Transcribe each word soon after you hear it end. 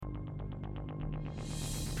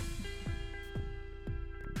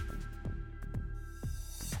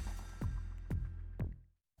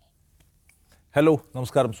Hello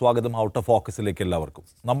നമസ്കാരം, സ്വാഗതം out of ഫോക്കസിലേക്ക് എല്ലാവർക്കും.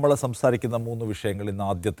 നമ്മൾ സംസാരിക്കുന്ന 3 വിഷയങ്ങൾ. ഇന്ന്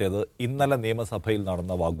ആദ്യത്തേത് ഇന്നലെ നിയമസഭയിൽ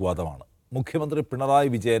നടന്ന വാഗ്വാദമാണ്. മുഖ്യമന്ത്രി പിണറായി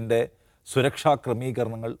വിജയൻ്റെ സുരക്ഷാ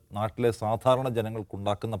ക്രമീകരണങ്ങൾ നാട്ടിലെ സാധാരണ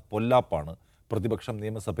ജനങ്ങൾക്കുണ്ടാക്കുന്ന പൊല്ലാപ്പാണ് പ്രതിപക്ഷം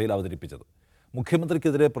നിയമസഭയിൽ അവതരിപ്പിച്ചത്.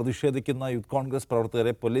 മുഖ്യമന്ത്രിക്കെതിരെ പ്രതിഷേധിക്കുന്ന യൂത്ത് കോൺഗ്രസ്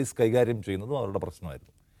പ്രവർത്തകരെ പോലീസ് കൈകാര്യം ചെയ്യുന്നതും അവരുടെ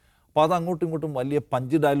പ്രശ്നമായിരുന്നു. അപ്പോൾ അത് അങ്ങോട്ടും ഇങ്ങോട്ടും വലിയ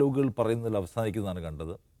പഞ്ച് ഡയലോഗുകൾ പറയുന്നതിൽ അവസാനിക്കുന്നതാണ്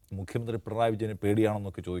കണ്ടത്. മുഖ്യമന്ത്രി പിണറായി വിജയന്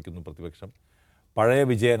പേടിയാണെന്നൊക്കെ ചോദിക്കുന്നു പ്രതിപക്ഷം. പഴയ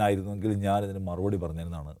വിജയനായിരുന്നെങ്കിൽ ഞാനിതിന് മറുപടി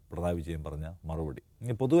പറഞ്ഞതെന്നാണ് പിണറായി വിജയൻ പറഞ്ഞ മറുപടി.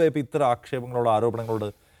 ഇനി പൊതുവെ ഇപ്പോൾ ഇത്തരം ആക്ഷേപങ്ങളോട് ആരോപണങ്ങളോട്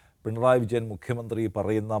പിണറായി വിജയൻ മുഖ്യമന്ത്രി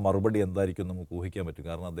പറയുന്ന മറുപടി എന്തായിരിക്കും നമുക്ക് ഊഹിക്കാൻ പറ്റും.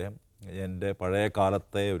 കാരണം അദ്ദേഹം എൻ്റെ പഴയ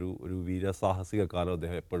കാലത്തെ ഒരു വീരസാഹസിക കാലം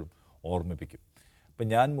അദ്ദേഹം എപ്പോഴും ഓർമ്മിപ്പിക്കും. ഇപ്പം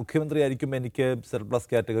ഞാൻ മുഖ്യമന്ത്രി ആയിരിക്കുമ്പോൾ എനിക്ക്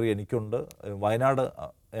സർപ്ലസ് കാറ്റഗറി എനിക്കുണ്ട്, വയനാട്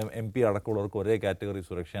MP അടക്കമുള്ളവർക്ക് ഒരേ കാറ്റഗറി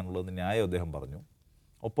സുരക്ഷയാണുള്ളതെന്ന് ന്യായം അദ്ദേഹം പറഞ്ഞു.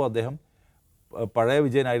 ഒപ്പം അദ്ദേഹം പഴയ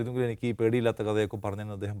വിജയനായിരുന്നെങ്കിൽ എനിക്ക് ഈ പേടിയില്ലാത്ത കഥയൊക്കെ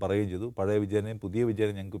പറഞ്ഞെന്ന് അദ്ദേഹം പറയുകയും ചെയ്തു. പഴയ വിജയനെയും പുതിയ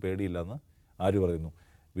വിജയനെയും ഞങ്ങൾക്ക് പേടിയില്ലെന്ന് ആര് പറയുന്നു?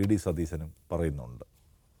 VD സതീശനും പറയുന്നുണ്ട്.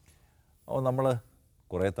 അപ്പോൾ നമ്മൾ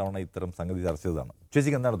കുറേ തവണ ഇത്തരം സംഗതി ചർച്ച ചെയ്തതാണ്.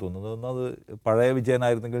 ചേച്ചിക്ക് എന്താണ് തോന്നുന്നത്? ഒന്നത് പഴയ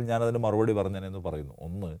വിജയനായിരുന്നെങ്കിൽ ഞാനതിന് മറുപടി പറഞ്ഞെന്ന് പറയുന്നു.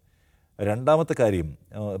 ഒന്ന്. രണ്ടാമത്തെ കാര്യം,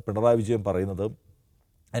 പിണറായി വിജയൻ പറയുന്നത്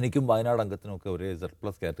എനിക്കും വയനാട് അംഗത്തിനൊക്കെ ഒരേ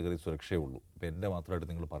സർപ്ലസ് കാറ്റഗറി സുരക്ഷയേ ഉള്ളൂ, ഇപ്പോൾ എൻ്റെ മാത്രമായിട്ട്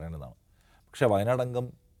നിങ്ങൾ പറയേണ്ടതാണ്. പക്ഷേ വയനാട് അംഗം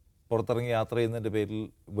പുറത്തിറങ്ങി യാത്ര ചെയ്യുന്നതിൻ്റെ പേരിൽ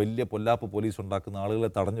വലിയ പൊല്ലാപ്പ് പോലീസ് ഉണ്ടാക്കുന്ന, ആളുകളെ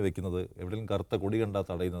തടഞ്ഞു വെക്കുന്നത്, എവിടെയെങ്കിലും കറുത്ത കൊടി കണ്ടാൽ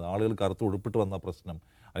തടയുന്നത്, ആളുകൾ കറുത്ത് ഉടുപ്പിട്ട് വന്ന പ്രശ്നം,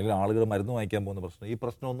 അല്ലെങ്കിൽ ആളുകൾ മരുന്ന് വാങ്ങിക്കാൻ പോകുന്ന പ്രശ്നം, ഈ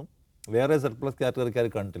പ്രശ്നമൊന്നും വേറെ സർപ്ലസ് കാറ്റഗറിക്കാർ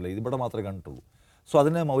കണ്ടിട്ടില്ല, ഇതിവിടെ മാത്രമേ കണ്ടിട്ടുള്ളൂ. സോ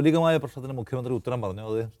അതിന് മൗലികമായ പ്രശ്നത്തിന് മുഖ്യമന്ത്രി ഉത്തരം പറഞ്ഞു.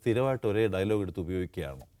 അത് സ്ഥിരമായിട്ട് ഒരേ ഡയലോഗ് എടുത്ത്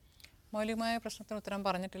ഉപയോഗിക്കുകയാണ്. മൗലികമായ പ്രശ്നത്തിന് ഉത്തരം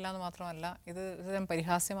പറഞ്ഞിട്ടില്ല എന്ന് മാത്രമല്ല, ഇത്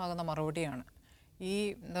പരിഹാസ്യമാകുന്ന മറുപടിയാണ്. ഈ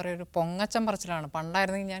എന്താ പറയുക, ഒരു പൊങ്ങച്ചം പറച്ചിലാണ്.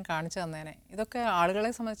 പണ്ടായിരുന്നെങ്കിൽ ഞാൻ കാണിച്ചു തന്നേനെ. ഇതൊക്കെ ആളുകളെ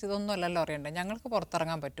സംബന്ധിച്ച് ഇതൊന്നും അല്ലല്ലോ അറിയണ്ടേ. ഞങ്ങൾക്ക്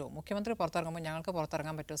പുറത്തിറങ്ങാൻ പറ്റുമോ? മുഖ്യമന്ത്രി പുറത്തിറങ്ങുമ്പോൾ ഞങ്ങൾക്ക്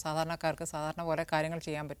പുറത്തിറങ്ങാൻ പറ്റുമോ? സാധാരണക്കാർക്ക് സാധാരണ പോലെ കാര്യങ്ങൾ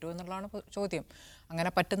ചെയ്യാൻ പറ്റുമോ എന്നുള്ളതാണ് ചോദ്യം.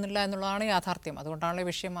 അങ്ങനെ പറ്റുന്നില്ല എന്നുള്ളതാണ് യാഥാർത്ഥ്യം. അതുകൊണ്ടാണല്ലോ ഈ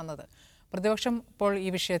വിഷയം വന്നത്. പ്രതിപക്ഷം ഇപ്പോൾ ഈ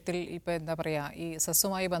വിഷയത്തിൽ ഇപ്പോൾ എന്താ പറയുക, ഈ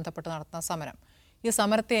സെസ്സുമായി ബന്ധപ്പെട്ട് നടത്തുന്ന സമരം, ഈ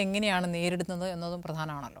സമരത്തെ എങ്ങനെയാണ് നേരിടുന്നത് എന്നതും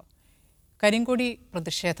പ്രധാനമാണല്ലോ. കരിങ്കൊടി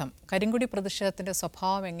പ്രതിഷേധത്തിൻ്റെ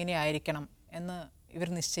സ്വഭാവം എങ്ങനെയായിരിക്കണം എന്ന് ഇവർ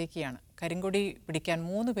നിശ്ചയിക്കുകയാണ്. കരിങ്കൊടി പിടിക്കാൻ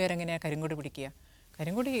 3 പേരെങ്ങനെയാണ് കരിങ്കൊടി പിടിക്കുക?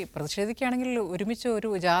 കരിങ്കൊടി പ്രതിഷേധിക്കുകയാണെങ്കിൽ ഒരുമിച്ച് ഒരു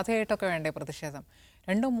ജാഥയായിട്ടൊക്കെ വേണ്ടേ പ്രതിഷേധം?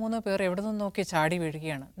 2-3 പേർ എവിടെ നിന്ന് നോക്കി ചാടി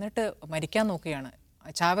വീഴുകയാണ്, എന്നിട്ട് മരിക്കാൻ നോക്കുകയാണ്,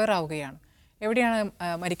 ചാവേറാവുകയാണ്. എവിടെയാണ്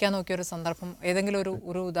മരിക്കാൻ നോക്കിയ ഒരു സന്ദർഭം? ഏതെങ്കിലും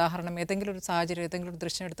ഒരു ഉദാഹരണം, ഏതെങ്കിലും ഒരു സാഹചര്യം, ഏതെങ്കിലും ഒരു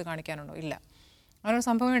ദൃശ്യം എടുത്ത് കാണിക്കാനുണ്ടോ? ഇല്ല, അങ്ങനൊരു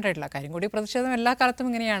സംഭവം ഉണ്ടായിട്ടില്ല. കരിങ്കൊടി പ്രതിഷേധം എല്ലാ കാലത്തും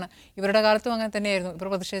ഇങ്ങനെയാണ്. ഇവരുടെ കാലത്തും അങ്ങനെ തന്നെയായിരുന്നു. ഇവർ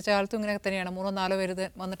പ്രതിഷേധിച്ച കാലത്തും ഇങ്ങനെ തന്നെയാണ്. 3-4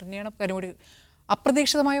 പേര് വന്നിട്ട് തന്നെയാണ് കരിങ്കൊടി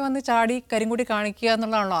അപ്രതീക്ഷിതമായി വന്ന് ചാടി കരിങ്കൊടി കാണിക്കുക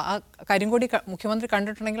എന്നുള്ളതാണല്ലോ. ആ കരിങ്കൊടി മുഖ്യമന്ത്രി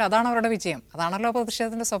കണ്ടിട്ടുണ്ടെങ്കിൽ അതാണ് അവരുടെ വിജയം. അതാണല്ലോ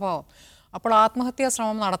പ്രതിഷേധത്തിൻ്റെ സ്വഭാവം. അപ്പോൾ ആത്മഹത്യാ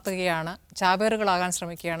ശ്രമം നടത്തുകയാണ്, ചാവേറുകളാകാൻ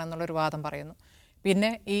ശ്രമിക്കുകയാണ് എന്നുള്ളൊരു വാദം പറയുന്നു.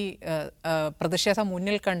 പിന്നെ ഈ പ്രതിഷേധം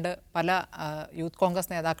മുന്നിൽ കണ്ട് പല യൂത്ത്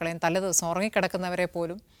കോൺഗ്രസ് നേതാക്കളെയും തലേദിവസം ഉറങ്ങിക്കിടക്കുന്നവരെ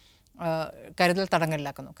പോലും കരുതൽ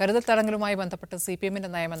തടങ്കലിലാക്കുന്നു. കരുതൽ തടങ്കലുമായി ബന്ധപ്പെട്ട് CPMൻ്റെ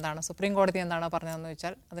നയം എന്താണ്, സുപ്രീം കോടതി എന്താണ് പറഞ്ഞതെന്ന്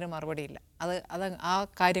വെച്ചാൽ അതിന് മറുപടിയില്ല. അത് ആ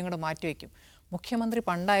കാര്യങ്ങൾ മാറ്റിവെക്കും. മുഖ്യമന്ത്രി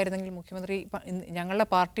പണ്ടായിരുന്നെങ്കിൽ, മുഖ്യമന്ത്രി ഞങ്ങളുടെ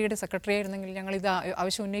പാർട്ടിയുടെ സെക്രട്ടറി ആയിരുന്നെങ്കിൽ ഞങ്ങൾ ഇത്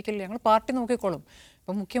ആവശ്യം ഉന്നയിക്കില്ല, ഞങ്ങൾ പാർട്ടി നോക്കിക്കോളും.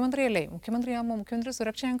 ഇപ്പം മുഖ്യമന്ത്രിയല്ലേ, മുഖ്യമന്ത്രിയാകുമ്പോൾ മുഖ്യമന്ത്രി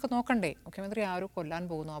സുരക്ഷ ഞങ്ങൾക്ക് നോക്കണ്ടേ? മുഖ്യമന്ത്രി ആരോ കൊല്ലാൻ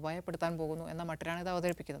പോകുന്നു, അപായപ്പെടുത്താൻ പോകുന്നു എന്ന മട്ടിലാണ് ഇത്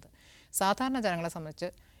അവതരിപ്പിക്കുന്നത്. സാധാരണ ജനങ്ങളെ സംബന്ധിച്ച്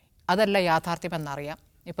അതല്ല യാഥാർത്ഥ്യം എന്നറിയാം.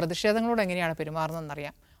 ഈ പ്രതിഷേധങ്ങളോട് എങ്ങനെയാണ്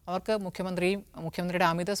പെരുമാറുന്നതെന്നറിയാം. അവർക്ക് മുഖ്യമന്ത്രിയുടെ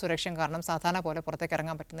അമിത സുരക്ഷയും കാരണം സാധാരണ പോലെ പുറത്തേക്ക്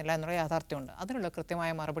ഇറങ്ങാൻ പറ്റുന്നില്ല എന്നുള്ള യാഥാർത്ഥ്യമുണ്ട്. അതിനുള്ള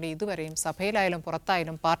കൃത്യമായ മറുപടി ഇതുവരെയും സഭയിലായാലും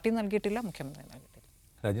പുറത്തായാലും പാർട്ടി നൽകിയിട്ടില്ല, മുഖ്യമന്ത്രി നൽകിയിട്ടില്ല.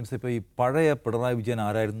 അജിംസ്, ഇപ്പോൾ ഈ പഴയ പിണറായി വിജയൻ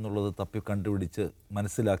ആരായിരുന്നു എന്നുള്ളത് തപ്പി കണ്ടുപിടിച്ച്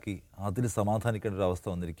മനസ്സിലാക്കി അതിൽ സമാധാനിക്കേണ്ട ഒരു അവസ്ഥ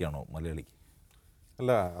വന്നിരിക്കുകയാണോ മലയാളിക്ക്?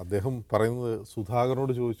 അല്ല, അദ്ദേഹം പറയുന്നത്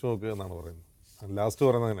സുധാകരനോട് ചോദിച്ചു നോക്കുക എന്നാണ് പറയുന്നത്. ലാസ്റ്റ്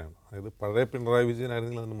പറയുന്നത് അങ്ങനെയാണ്. അതായത് പഴയ പിണറായി വിജയൻ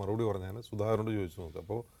ആയിരുന്നെങ്കിൽ അതിന് മറുപടി പറഞ്ഞാൽ സുധാകരനോട് ചോദിച്ചു നോക്കുക.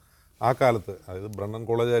 അപ്പോൾ ആ കാലത്ത്, അതായത് ബ്രണ്ണൻ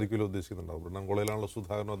കോളേജ് ആയിരിക്കുമല്ലോ ഉദ്ദേശിക്കുന്നുണ്ടാവും. ബ്രണ്ണൻ കോളേജിലാണല്ലോ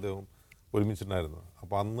സുധാകരനും അദ്ദേഹം ഒരുമിച്ചിട്ടുണ്ടായിരുന്നത്.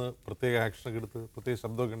 അപ്പോൾ അന്ന് പ്രത്യേക ആക്ഷനൊക്കെ എടുത്ത് പ്രത്യേക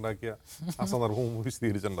ശബ്ദമൊക്കെ ഉണ്ടാക്കിയ ആ സന്ദർഭവും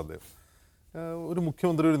വിശദീകരിച്ചിട്ടുണ്ട് അദ്ദേഹം. ഒരു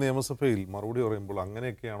മുഖ്യമന്ത്രി ഒരു നിയമസഭയിൽ മറുപടി പറയുമ്പോൾ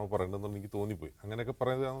അങ്ങനെയൊക്കെയാണോ പറയേണ്ടതെന്ന് എനിക്ക് തോന്നിപ്പോയി. അങ്ങനെയൊക്കെ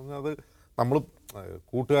പറയുന്നത് അത് നമ്മൾ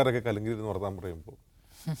കൂട്ടുകാരൊക്കെ കലങ്കിരുന്ന് നടത്താൻ പറയുമ്പോൾ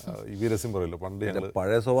ഈ വീരസിംഹം പറയല്ലോ, പണ്ട് ഞങ്ങൾ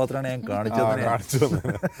പഴയ സ്വഭാവത്തിലാണ് ഞാൻ കാണിച്ചു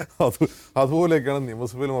തന്നെ അതുപോലെയൊക്കെയാണ്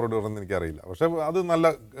നിയമസഭയിൽ മറുപടി പറയുന്നത്. എനിക്കറിയില്ല. പക്ഷേ അത്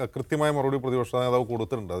നല്ല കൃത്യമായ മറുപടി പ്രതിപക്ഷ നേതാവ്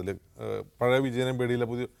കൊടുത്തിട്ടുണ്ട്. അതിൽ പഴയ വിജയനും പേടിയില്ല,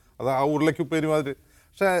 പുതിയ അത് ആ ഉരുളയ്ക്കുപ്പേരി മാതിരി.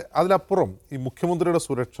 പക്ഷേ അതിലപ്പുറം ഈ മുഖ്യമന്ത്രിയുടെ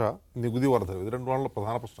സുരക്ഷ, നികുതി വർധന, ഇത് രണ്ടുമാണല്ലോ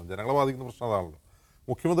പ്രധാന പ്രശ്നം. ജനങ്ങളെ ബാധിക്കുന്ന പ്രശ്നം അതാണല്ലോ.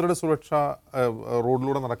 മുഖ്യമന്ത്രിയുടെ സുരക്ഷ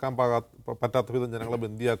റോഡിലൂടെ നടക്കാൻ പറ്റാത്ത വിധം ജനങ്ങളെ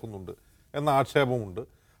ബന്ദിയാക്കുന്നുണ്ട് എന്ന ആക്ഷേപമുണ്ട്.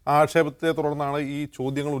 ആ ആക്ഷേപത്തെ തുടർന്നാണ് ഈ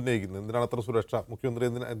ചോദ്യങ്ങൾ ഉന്നയിക്കുന്നത്. എന്തിനാണ് അത്ര സുരക്ഷ, മുഖ്യമന്ത്രി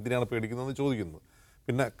എന്തിനാണ് പേടിക്കുന്നതെന്ന് ചോദിക്കുന്നത്.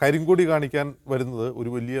 പിന്നെ കരിങ്കൊടി കാണിക്കാൻ വരുന്നത് ഒരു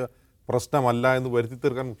വലിയ പ്രശ്നമല്ല എന്ന് വരുത്തി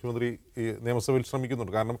തീർക്കാൻ മുഖ്യമന്ത്രി ഈ നിയമസഭയിൽ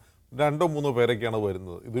ശ്രമിക്കുന്നുണ്ട്. കാരണം 2-3 പേരൊക്കെയാണ്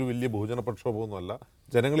വരുന്നത്. ഇതൊരു വലിയ ബഹുജന പ്രക്ഷോഭമൊന്നുമല്ല.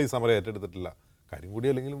 ജനങ്ങൾ ഈ സമരം ഏറ്റെടുത്തിട്ടില്ല. കരിങ്കൊടി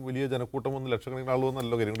അല്ലെങ്കിലും വലിയ ജനക്കൂട്ടം വന്ന് ലക്ഷക്കണക്കിന് ആൾ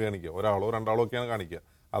വന്നല്ലോ കരിങ്കൊടി കാണിക്കുക, ഒരാളോ രണ്ടാളോ ഒക്കെയാണ് കാണിക്കുക.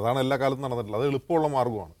 അതാണ് എല്ലാ കാലത്തും നടന്നിട്ടുള്ളത്. അത് എളുപ്പമുള്ള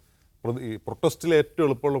മാർഗ്ഗമാണ്. ഈ പ്രൊട്ടസ്റ്റിലെ ഏറ്റവും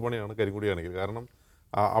എളുപ്പമുള്ള പണിയാണ് കരിങ്കൊടി കാണിക്കുക. കാരണം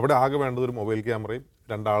അവിടെ ആകെ വേണ്ടത് ഒരു മൊബൈൽ ക്യാമറയും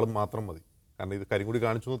രണ്ടാളും മാത്രം മതി. കാരണം ഇത് കരിങ്കൊടി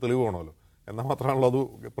കാണിച്ചു എന്ന് തെളിവ് വേണമല്ലോ, എന്നാൽ മാത്രമാണല്ലോ അത്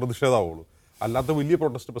പ്രതിഷേധമാവുള്ളൂ. അല്ലാത്ത വലിയ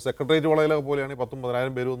പ്രൊട്ടസ്റ്റ്, ഇപ്പോൾ സെക്രട്ടേറിയറ്റ് വളയിലൊക്കെ പോലെയാണെങ്കിൽ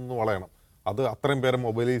 10,000-10,000 പേര് ഒന്ന് വളയണം. അത് അത്രയും പേരെ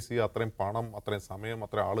മൊബൈലൈസ് ചെയ്യുക, അത്രയും പണം, അത്രയും സമയം,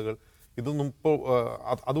 അത്രയും ആളുകൾ, ഇതൊന്നും ഇപ്പോൾ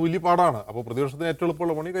അത് വലിയ പാടാണ്. അപ്പോൾ പ്രതിപക്ഷത്തിന് ഏറ്റവും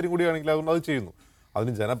എളുപ്പമുള്ള പണി കരിങ്കൊടി കാണിക്കില്ല. അതുകൊണ്ട് അത് ചെയ്യുന്നു.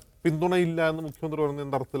 അതിന് ജനപിന്തുണയില്ല എന്ന് മുഖ്യമന്ത്രി പറയുന്നത്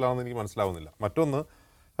എന്തർത്ഥത്തിലാണെന്ന് എനിക്ക് മനസ്സിലാവുന്നില്ല. മറ്റൊന്ന്,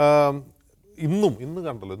 ഇന്ന്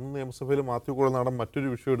കണ്ടല്ലോ, ഇന്ന് നിയമസഭയിൽ മാത്യു കുഴൽനാടൻ മറ്റൊരു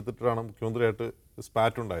വിഷയം എടുത്തിട്ടാണ് മുഖ്യമന്ത്രിയായിട്ട്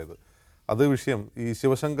സ്പാറ്റ് ഉണ്ടായത്. അത് വിഷയം ഈ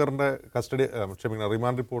ശിവശങ്കറിൻ്റെ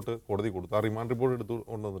റിമാൻഡ് റിപ്പോർട്ട് കോടതി കൊടുത്തു. ആ റിമാൻഡ് റിപ്പോർട്ട് എടുത്തു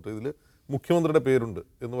കൊണ്ടുവന്നിട്ട് ഇതിൽ മുഖ്യമന്ത്രിയുടെ പേരുണ്ട്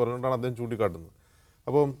എന്ന് പറഞ്ഞുകൊണ്ടാണ് അദ്ദേഹം ചൂണ്ടിക്കാട്ടുന്നത്.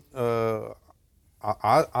 അപ്പം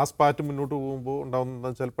ആ സ്പാറ്റ് മുന്നോട്ട് പോകുമ്പോൾ ഉണ്ടാകുന്നതെന്ന്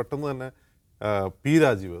വെച്ചാൽ പെട്ടെന്ന് തന്നെ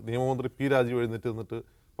നിയമമന്ത്രി പി രാജീവ് എഴുന്നേറ്റ് നിന്നിട്ട്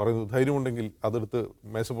പറയുന്നു, ധൈര്യമുണ്ടെങ്കിൽ അതെടുത്ത്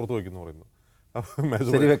മേശപ്പുറത്ത് വയ്ക്കുന്നു പറയുന്നു.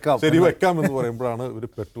 ശരി വെക്കാം എന്ന് പറയുമ്പോഴാണ് ഇവർ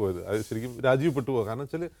പെട്ടുപോയത്. അത് ശരിക്കും രാജീവ് പെട്ടുപോകുക. കാരണം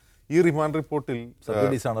വെച്ചാൽ ഈ റിമാൻഡ് റിപ്പോർട്ടിൽ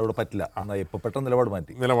പറ്റില്ല, പെട്ടെന്ന് നിലപാട്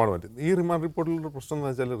മാറ്റി. ഈ റിമാൻഡ് റിപ്പോർട്ടിലുള്ള പ്രശ്നം എന്ന്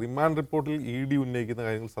വെച്ചാൽ, റിമാൻഡ് റിപ്പോർട്ടിൽ ED ഉന്നയിക്കുന്ന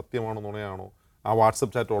കാര്യങ്ങൾ സത്യമാണോ നുണയാണോ, ആ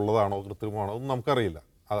വാട്സപ്പ് ചാറ്റ് ഉള്ളതാണോ കൃത്രിമമാണോ ഒന്നും നമുക്കറിയില്ല.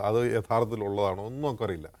 അത് യഥാർത്ഥത്തിലുള്ളതാണോ ഒന്നും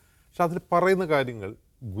നമുക്കറിയില്ല. പക്ഷെ അതിൽ പറയുന്ന കാര്യങ്ങൾ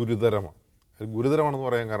ഗുരുതരമാണെന്ന്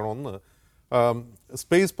പറയാൻ കാരണം, ഒന്ന്,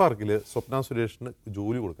 സ്പേസ് പാർക്കിൽ സ്വപ്ന സുരേഷിന്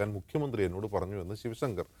ജോലി കൊടുക്കാൻ മുഖ്യമന്ത്രി എന്നോട് പറഞ്ഞു എന്ന്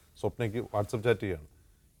ശിവശങ്കർ സ്വപ്നയ്ക്ക് വാട്സപ്പ് ചാറ്റ് ചെയ്യാണ്.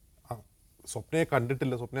 സ്വപ്നയെ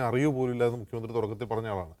കണ്ടിട്ടില്ല, സ്വപ്നയെ അറിയുക പോലില്ല എന്ന് മുഖ്യമന്ത്രി തുടക്കത്തിൽ പറഞ്ഞ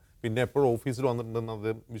ആളാണ്. പിന്നെ എപ്പോഴും ഓഫീസിൽ വന്നിട്ടുണ്ടെന്ന്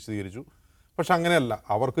അദ്ദേഹം വിശദീകരിച്ചു. പക്ഷെ അങ്ങനെയല്ല,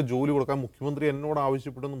 അവർക്ക് ജോലി കൊടുക്കാൻ മുഖ്യമന്ത്രി എന്നോട്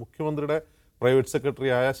ആവശ്യപ്പെട്ടെന്ന് മുഖ്യമന്ത്രിയുടെ പ്രൈവറ്റ്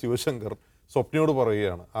സെക്രട്ടറി ആയ ശിവശങ്കർ സ്വപ്നയോട്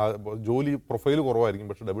പറയുകയാണ്. ജോലി പ്രൊഫൈൽ കുറവായിരിക്കും,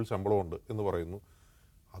 പക്ഷെ ഡബിൾ ശമ്പളമുണ്ട് എന്ന് പറയുന്നു.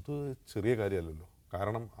 അത് ചെറിയ കാര്യമല്ലല്ലോ.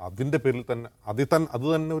 കാരണം അതിൻ്റെ പേരിൽ തന്നെ അത്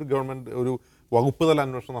തന്നെ ഒരു ഗവൺമെൻറ്, ഒരു വകുപ്പ് തല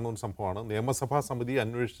അന്വേഷണം നടന്ന ഒരു സംഭവമാണ്. നിയമസഭാ സമിതി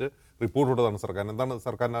അന്വേഷിച്ച് റിപ്പോർട്ട് കൊടുത്തതാണ് സർക്കാർ. എന്താണ്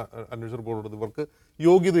സർക്കാരിന് അന്വേഷിച്ച് റിപ്പോർട്ട് കൊടുത്തത്? ഇവർക്ക്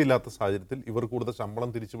യോഗ്യതയില്ലാത്ത സാഹചര്യത്തിൽ ഇവർ കൂടുതൽ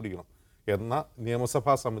ശമ്പളം തിരിച്ചു പിടിക്കണം എന്ന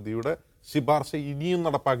നിയമസഭാ സമിതിയുടെ ശുപാർശ ഇനിയും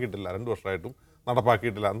നടപ്പാക്കിയിട്ടില്ല. 2 വർഷമായിട്ടും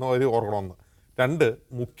നടപ്പാക്കിയിട്ടില്ല എന്ന് അവർ ഓർക്കണമെന്ന്. 2,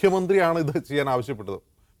 മുഖ്യമന്ത്രിയാണ് ഇത് ചെയ്യാൻ ആവശ്യപ്പെട്ടത്.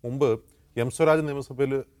 മുമ്പ് സ്വരാജ്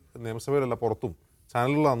നിയമസഭയിലല്ല പുറത്തും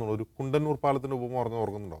ചാനലിലാണെന്നുള്ള ഒരു കുണ്ടന്നൂർ പാലത്തിൻ്റെ ഉപമ പറഞ്ഞ്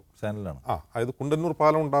ഓർക്കുന്നുണ്ടാവും. ചാനലാണ്. അതായത് കുണ്ടന്നൂർ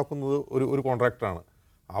പാലം ഉണ്ടാക്കുന്നത് ഒരു കോൺട്രാക്ടറാണ്.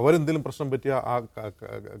 അവരെന്തെങ്കിലും പ്രശ്നം പറ്റിയ ആ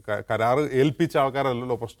കരാറ് ഏൽപ്പിച്ച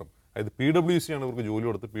ആൾക്കാരല്ലല്ലോ പ്രശ്നം. അതായത് PWC ആണ് ഇവർക്ക് ജോലി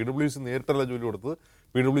കൊടുത്തത്. PWC നേരിട്ടല്ല ജോലി കൊടുത്തത്,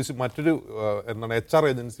 PWC മറ്റൊരു HR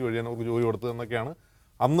ഏജൻസി വഴിയാണ് അവർക്ക് ജോലി കൊടുത്തത് എന്നൊക്കെയാണ്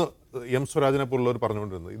അന്ന് സ്വരാജിനെ പോലുള്ളവർ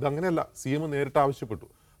പറഞ്ഞുകൊണ്ടിരുന്നത്. ഇതങ്ങനെയല്ല, CM നേരിട്ട് ആവശ്യപ്പെട്ടു.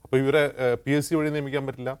 അപ്പോൾ ഇവരെ PSC വഴി നിയമിക്കാൻ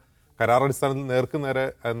പറ്റില്ല, കരാറടിസ്ഥാനത്തിൽ നേർക്ക് നേരെ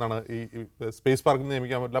ഈ സ്പേസ് പാർക്കിൽ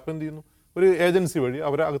നിയമിക്കാൻ പറ്റില്ല. അപ്പോൾ എന്ത് ചെയ്യുന്നു? ഒരു ഏജൻസി വഴി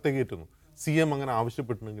അവരെ അകത്തേക്ക് കയറ്റുന്നു. CM അങ്ങനെ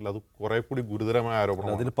ആവശ്യപ്പെട്ടിട്ടുണ്ടെങ്കിൽ അത് കുറെ കൂടി ഗുരുതരമായ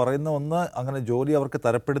ആരോപണം. അതിൽ പറയുന്ന ഒന്ന്, അങ്ങനെ ജോലി അവർക്ക്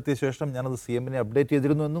തരപ്പെടുത്തിയ ശേഷം ഞാനത് CM-നെ അപ്ഡേറ്റ്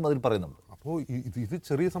ചെയ്തിരുന്നു എന്നും അതിൽ പറയുന്നുണ്ട്. അപ്പോൾ ഇത്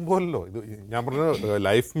ചെറിയ സംഭവമല്ലല്ലോ. ഇത് ഞാൻ പറഞ്ഞ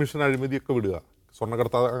ലൈഫ് മിഷൻ അഴിമതിയൊക്കെ വിടുക,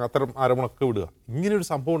 സ്വർണ്ണക്കടത്ത്, അത്തരം ആരോപണമൊക്കെ വിടുക. ഇങ്ങനെയൊരു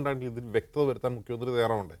സംഭവം ഉണ്ടായെങ്കിൽ ഇതിൽ വ്യക്തത വരുത്താൻ മുഖ്യമന്ത്രി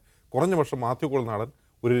തയ്യാറാവണ്ടേ? കുറഞ്ഞ പക്ഷം മാത്യു കുഴൽനാടൻ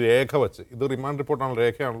ഒരു രേഖ വെച്ച്, ഇത് റിമാൻഡ് റിപ്പോർട്ടാണല്ലോ,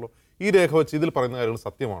 രേഖയാണല്ലോ, ഈ രേഖ വെച്ച് ഇതിൽ പറയുന്ന കാര്യങ്ങൾ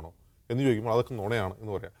സത്യമാണോ എന്ന് ചോദിക്കുമ്പോൾ അതൊക്കെ നുണയാണ്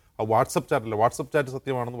എന്ന് പറയാം. ആ വാട്സപ്പ് ചാറ്റ്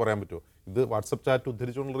സത്യമാണെന്ന് പറയാൻ പറ്റുമോ? ഇത് വാട്സപ്പ് ചാറ്റ്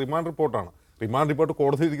ഉദ്ധരിച്ചുകൊണ്ടുള്ള റിമാൻഡ് റിപ്പോർട്ടാണ്. റിമാൻഡ് റിപ്പോർട്ട്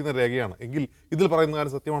കോടതിയിലിരിക്കുന്ന രേഖയാണ്. എങ്കിൽ ഇതിൽ പറയുന്ന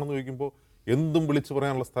കാര്യം സത്യമാണെന്ന് ചോദിക്കുമ്പോൾ എന്തും വിളിച്ചു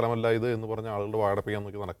പറയാനുള്ള സ്ഥലമല്ല ഇത് എന്ന് പറഞ്ഞ ആളുകളുടെ വാടപ്പിക്കാൻ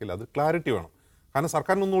നോക്കി നടക്കില്ല. അത് ക്ലാരിറ്റി വേണം. കാരണം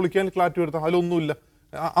സർക്കാരിനൊന്നും വിളിക്കാൻ ക്ലാരിറ്റി വരുത്താൻ അതിലൊന്നുമില്ല.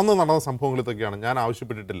 അന്ന് നടന്ന സംഭവങ്ങളിലൊക്കെയാണ് ഞാൻ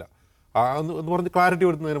ആവശ്യപ്പെട്ടിട്ടില്ല എന്ന് പറഞ്ഞ് ക്ലാരിറ്റി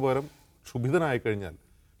വരുത്തുന്നതിന് പകരം ക്ഷുഭിതനായി കഴിഞ്ഞാൽ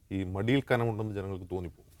ഈ മടിയിൽ കനമുണ്ടെന്ന് ജനങ്ങൾക്ക്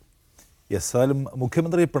തോന്നിപ്പോകും. ആയാലും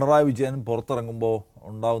മുഖ്യമന്ത്രി പിണറായി വിജയൻ പുറത്തിറങ്ങുമ്പോൾ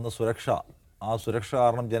ഉണ്ടാകുന്ന ആ സുരക്ഷ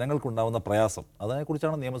കാരണം ജനങ്ങൾക്കുണ്ടാകുന്ന പ്രയാസം,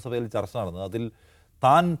 അതിനെക്കുറിച്ചാണ് നിയമസഭയിൽ ചർച്ച നടന്നത്. അതിൽ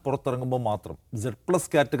താൻ പുറത്തിറങ്ങുമ്പോൾ മാത്രം, Z+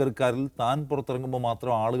 കാറ്റഗറിക്കാരിൽ താൻ പുറത്തിറങ്ങുമ്പോൾ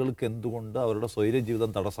മാത്രം ആളുകൾക്ക് എന്തുകൊണ്ട് അവരുടെ സ്വൈര്യ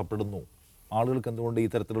ജീവിതം തടസ്സപ്പെടുന്നു, ആളുകൾക്ക് എന്തുകൊണ്ട് ഈ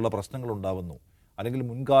തരത്തിലുള്ള പ്രശ്നങ്ങൾ ഉണ്ടാകുന്നു, അല്ലെങ്കിൽ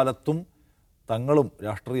മുൻകാലത്തും തങ്ങളും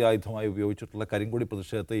രാഷ്ട്രീയ ആയുധമായി ഉപയോഗിച്ചിട്ടുള്ള കരിങ്കൊടി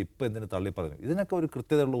പ്രതിഷേധത്തെ ഇപ്പോൾ എന്തിന് തള്ളി പറഞ്ഞു? ഇതിനൊക്കെ ഒരു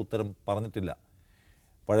കൃത്യതയുള്ള ഉത്തരം പറഞ്ഞിട്ടില്ല.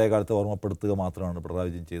 പഴയ കാലത്തെ ഓർമ്മപ്പെടുത്തുക മാത്രമാണ്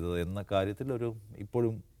പിണറായി വിജയൻ ചെയ്തത് എന്ന കാര്യത്തിൽ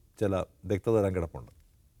ഇപ്പോഴും ചില വ്യക്തത വരാൻ കിടപ്പുണ്ട്.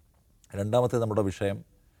 രണ്ടാമത്തെ നമ്മുടെ വിഷയം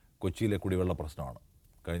കൊച്ചിയിലെ കുടിവെള്ള പ്രശ്നമാണ്.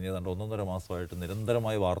 കഴിഞ്ഞ 1.5 മാസമായിട്ട്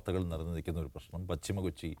നിരന്തരമായ വാർത്തകൾ നിറഞ്ഞു നിൽക്കുന്ന ഒരു പ്രശ്നം. പശ്ചിമ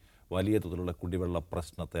കൊച്ചി വലിയ തോതിലുള്ള കുടിവെള്ള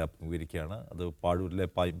പ്രശ്നത്തെ അഭിമുഖീകരിക്കുകയാണ്. അത് പാഴൂരിലെ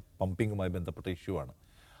പമ്പിങ്ങുമായി ബന്ധപ്പെട്ട ഇഷ്യൂ ആണ്.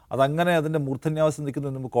 അതങ്ങനെ അതിൻ്റെ മൂർധന്യാവസ്ഥ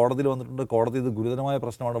നിൽക്കുന്നതിന് മുമ്പ് കോടതിയിൽ വന്നിട്ടുണ്ട്. കോടതി ഇത് ഗുരുതരമായ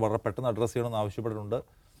പ്രശ്നമാണ്, വളരെ പെട്ടെന്ന് അഡ്രസ്സ് ചെയ്യണമെന്ന് ആവശ്യപ്പെട്ടിട്ടുണ്ട്.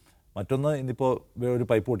 മറ്റൊന്ന്, ഇന്നിപ്പോൾ ഒരു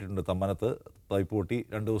പൈപ്പ് പൊട്ടിയിട്ടുണ്ട്, തമ്മനത്ത് പൈപ്പ് പൊട്ടി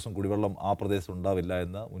 2 ദിവസം കുടിവെള്ളം ആ പ്രദേശത്ത് ഉണ്ടാവില്ല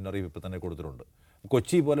എന്ന മുന്നറിയിപ്പ് തന്നെ കൊടുത്തിട്ടുണ്ട്.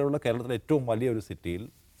 കൊച്ചി പോലെയുള്ള കേരളത്തിലെ ഏറ്റവും വലിയൊരു സിറ്റിയിൽ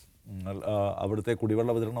അവിടുത്തെ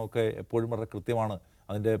കുടിവെള്ള വിതരണമൊക്കെ എപ്പോഴും വളരെ കൃത്യമാണ്,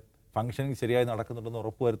 അതിൻ്റെ ഫങ്ഷനിങ് ശരിയായി നടക്കുന്നുണ്ടെന്ന്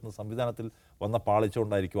ഉറപ്പുവരുത്തുന്ന സംവിധാനത്തിൽ വന്ന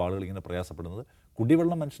പാളിച്ചുകൊണ്ടായിരിക്കും ആളുകൾ ഇങ്ങനെ പ്രയാസപ്പെടുന്നത്.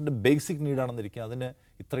 കുടിവെള്ളം മനുഷ്യൻ്റെ ബേസിക് നീഡാണെന്നിരിക്കുക, അതിന്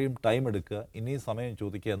ഇത്രയും ടൈം എടുക്കുക, ഇനിയും സമയം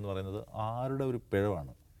ചോദിക്കുക എന്ന് പറയുന്നത് ആരുടെ ഒരു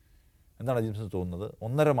പിഴവാണ്? എന്താണ് അജിംസിന് തോന്നുന്നത്?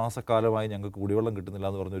 1.5 മാസക്കാലമായി ഞങ്ങൾക്ക് കുടിവെള്ളം കിട്ടുന്നില്ല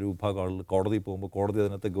എന്ന് പറഞ്ഞൊരു വിഭാഗം ആളുകൾ കോടതിയിൽ പോകുമ്പോൾ കോടതി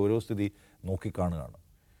അതിനകത്ത് ഗൗരവസ്ഥിതി നോക്കിക്കാണുകയാണ്.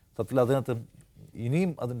 സത്യത്തിൽ അതിനകത്ത്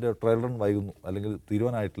ഇനിയും അതിൻ്റെ ട്രയൽ റൺ വൈകുന്നു, അല്ലെങ്കിൽ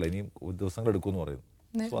തീരുമാനമായിട്ടില്ല, ഇനിയും ദിവസങ്ങൾ എടുക്കുമെന്ന് പറയുന്നു.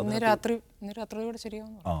 ഇന്ന് രാത്രിയോടെ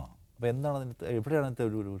ശരിയാവുന്നു. അപ്പോൾ എന്താണ് അതിനകത്ത്, എവിടെയാണ്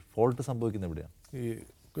അതിനകത്ത് ഒരു ഫോൾട്ട് സംഭവിക്കുന്നത്? എവിടെയാണ് ഈ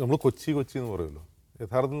നമ്മൾ കൊച്ചി എന്ന് പറയുമല്ലോ,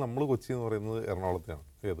 യഥാർത്ഥത്തിൽ നമ്മൾ കൊച്ചി എന്ന് പറയുന്നത് എറണാകുളത്തെയാണ്.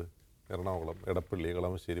 ഏത്? എറണാകുളം, എടപ്പള്ളി,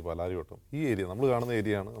 കളമശ്ശേരി, പാലാരിവട്ടം, ഈ ഏരിയ നമ്മൾ കാണുന്ന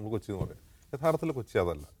ഏരിയയാണ് നമ്മൾ കൊച്ചി എന്ന് പറയുന്നത്. യഥാർത്ഥത്തിൽ കൊച്ചി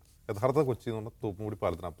അതല്ല. യഥാർത്ഥ കൊച്ചി എന്ന് പറഞ്ഞാൽ തോപ്പുംകുടി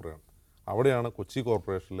പാലത്തിനപ്പുറമാണ്. അവിടെയാണ് കൊച്ചി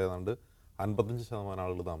കോർപ്പറേഷനിലെ ഏതാണ്ട് 55%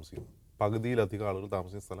 ആളുകൾ താമസിക്കുന്നത്. പകുതിയിലധികം ആളുകൾ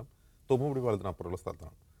താമസിക്കുന്ന സ്ഥലം തോപ്പുംകുടി പാലത്തിനപ്പുറമുള്ള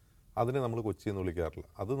സ്ഥലത്താണ്. അതിനെ നമ്മൾ കൊച്ചി എന്ന് വിളിക്കാറില്ല.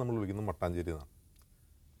 അത് നമ്മൾ വിളിക്കുന്നത് മട്ടാഞ്ചേരി എന്നാണ്.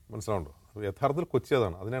 മനസ്സിലാവുണ്ടോ? യഥാർത്ഥത്തിൽ കൊച്ചി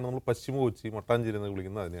അതാണ്. അതിനെയാണ് നമ്മൾ പശ്ചിമ കൊച്ചി, മട്ടാഞ്ചേരി എന്ന്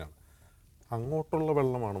വിളിക്കുന്നത്. അതിനെയാണ്. അങ്ങോട്ടുള്ള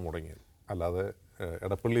വെള്ളമാണ് മുടങ്ങിയത്. അല്ലാതെ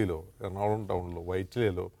എടപ്പള്ളിയിലോ എറണാകുളം ടൗണിലോ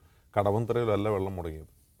വൈറ്റിലയിലോ കടവന്തറയിലോ അല്ല വെള്ളം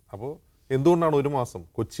മുടങ്ങിയത്. അപ്പോൾ എന്തുകൊണ്ടാണ് ഒരു മാസം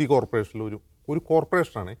കൊച്ചി കോർപ്പറേഷനിൽ ഒരു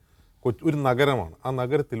കോർപ്പറേഷനാണ്, ഒരു നഗരമാണ്, ആ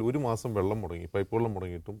നഗരത്തിൽ ഒരു മാസം വെള്ളം മുടങ്ങി, പൈപ്പ് വെള്ളം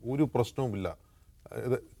മുടങ്ങിയിട്ടും ഒരു പ്രശ്നവുമില്ല?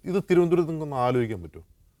 ഇത് തിരുവനന്തപുരത്ത് നിന്നൊന്ന് ആലോചിക്കാൻ പറ്റുമോ?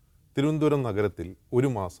 തിരുവനന്തപുരം നഗരത്തിൽ ഒരു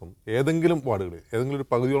മാസം ഏതെങ്കിലും വാർഡുകളിൽ, ഏതെങ്കിലും ഒരു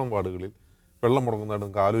പകുതിയോളം വാർഡുകളിൽ വെള്ളം മുടങ്ങുന്നതായിട്ട്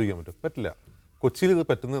നമുക്ക് ആലോചിക്കാൻ പറ്റും? പറ്റില്ല. കൊച്ചിയിൽ ഇത്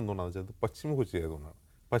പറ്റുന്നത് എന്തുകൊണ്ടാണെന്ന് വെച്ചാൽ ഇത് പശ്ചിമ കൊച്ചി ആയതുകൊണ്ടാണ്.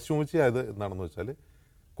 പശ്ചിമ കൊച്ചി ആയത് എന്താണെന്ന് വെച്ചാൽ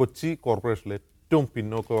കൊച്ചി കോർപ്പറേഷനിലെ ഏറ്റവും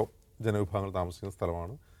പിന്നോക്ക ജനവിഭാഗങ്ങൾ താമസിക്കുന്ന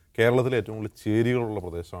സ്ഥലമാണ്. കേരളത്തിലെ ഏറ്റവും കൂടുതൽ ചേരികളുള്ള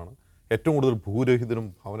പ്രദേശമാണ്. ഏറ്റവും കൂടുതൽ ഭൂരഹിതരും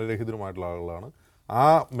ഭവനരഹിതരുമായിട്ടുള്ള ആളുകളാണ്. ആ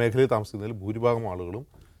മേഖലയിൽ താമസിക്കുന്നതിൽ ഭൂരിഭാഗം ആളുകളും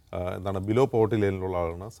ബിലോ പോവർട്ടി ലൈനിലുള്ള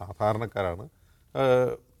ആളാണ്, സാധാരണക്കാരാണ്,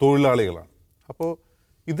 തൊഴിലാളികളാണ്. അപ്പോൾ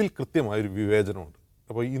ഇതിൽ കൃത്യമായൊരു വിവേചനമുണ്ട്.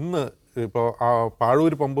 അപ്പോൾ ഇന്ന് ഇപ്പോൾ ആ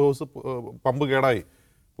പാഴൂർ പമ്പ് കേടായി,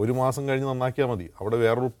 ഒരു മാസം കഴിഞ്ഞ് നന്നാക്കിയാൽ മതി. അവിടെ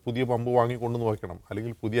വേറൊരു പുതിയ പമ്പ് വാങ്ങിക്കൊണ്ടെന്ന് വയ്ക്കണം,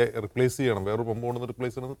 അല്ലെങ്കിൽ പുതിയ റിപ്ലേസ് ചെയ്യണം, വേറൊരു പമ്പ് കൊണ്ടുവന്ന്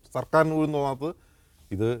റിപ്ലേസ് ചെയ്യണം. സർക്കാരിന് പോലും തോന്നാത്തത്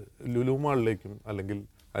ഇത് ലുലു മാളിലേക്കും അല്ലെങ്കിൽ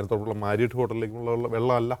അതിനകത്തോടുള്ള മാരിയറ്റ് ഹോട്ടലിലേക്കുമുള്ള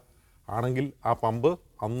വെള്ളമല്ല. ആണെങ്കിൽ ആ പമ്പ്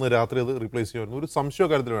അന്ന് രാത്രി അത് റീപ്ലേസ് ചെയ്യാൻ ഒരു സംശയ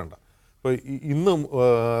കാര്യത്തിൽ വേണ്ട. ഇപ്പോൾ ഇന്ന്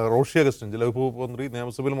റോഷി അഗസ്റ്റിൻ ജലവിഭവ മന്ത്രി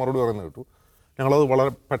നിയമസഭയിൽ മറുപടി പറയുന്നത് കേട്ടു. ഞങ്ങളത്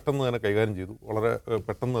വളരെ പെട്ടെന്ന് തന്നെ കൈകാര്യം ചെയ്തു. വളരെ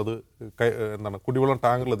പെട്ടെന്ന് അത് കുടിവെള്ളം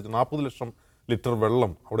ടാങ്കറിൽ എത്തിച്ചു. 40 ലക്ഷം ലിറ്റർ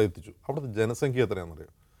വെള്ളം അവിടെ എത്തിച്ചു. അവിടുത്തെ ജനസംഖ്യ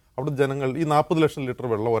എത്രയാണെന്നറിയാം? അവിടുത്തെ ജനങ്ങൾ ഈ 40 ലക്ഷം ലിറ്റർ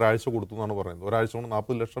വെള്ളം ഒരാഴ്ച കൊടുത്തു എന്നാണ് പറയുന്നത്. ഒരാഴ്ച കൊണ്ട്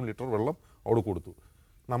 40 ലക്ഷം ലിറ്റർ വെള്ളം അവിടെ കൊടുത്തു.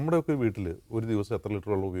 നമ്മുടെയൊക്കെ വീട്ടിൽ ഒരു ദിവസം എത്ര ലിറ്റർ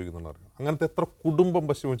വെള്ളം ഉപയോഗിക്കുന്നുണ്ടെന്ന് അറിയാം? അങ്ങനത്തെ എത്ര കുടുംബം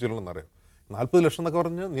പശ്ചിമ കൊച്ചിയിലുണ്ടെന്നറിയാം? 40 ലക്ഷം എന്നൊക്കെ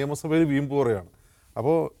പറഞ്ഞ് നിയമസഭയിൽ വീമ്പ് പറയുകയാണ്.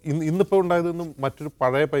 അപ്പോൾ ഇന്നിപ്പോൾ ഉണ്ടായതൊന്നും മറ്റൊരു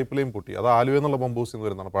പഴയ പൈപ്പ് ലൈൻ പൊട്ടി. അത് ആലുവ എന്നുള്ള പമ്പ് ഹൗസിൽ നിന്ന്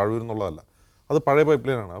വരുന്നതാണ്, പാഴൂർ എന്നുള്ളതല്ല. അത് പഴയ പൈപ്പ്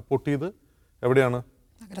ലൈനാണ്. അത് പൊട്ടിയത് എവിടെയാണ്?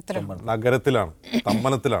 നഗരത്തിലാണ്,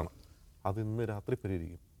 തമ്മനത്തിലാണ്. അത് ഇന്ന് രാത്രി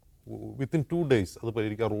പരിഹരിക്കും. വിത്തിൻ 2 days അത്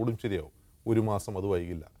പരിഹരിക്കുക. റോഡും ശരിയാവും. ഒരു മാസം അത്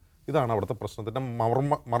വൈകില്ല. ഇതാണ് അവിടുത്തെ പ്രശ്നത്തിൻ്റെ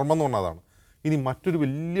മർമ്മം എന്ന് പറഞ്ഞാൽ അതാണ്. ഇനി മറ്റൊരു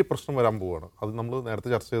വലിയ പ്രശ്നം വരാൻ പോവുകയാണ്. അത് നമ്മൾ നേരത്തെ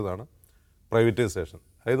ചർച്ച ചെയ്തതാണ്, പ്രൈവറ്റൈസേഷൻ.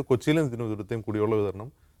 അതായത് കൊച്ചിയിലും തിരുവനന്തപുരത്തെയും കുടിവെള്ള വിതരണം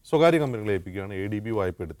സ്വകാര്യ കമ്പനികളെ ഏൽപ്പിക്കുകയാണ്. ADB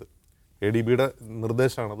വായ്പ എടുത്ത്. ADBയുടെ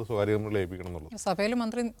നിർദ്ദേശമാണ് അത് സ്വകാര്യ കമ്പനികളെ ഏൽപ്പിക്കണം എന്നുള്ളത്. സഭയിൽ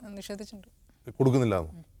മന്ത്രി നിഷേധിച്ചിട്ടുണ്ട്, കൊടുക്കുന്നില്ല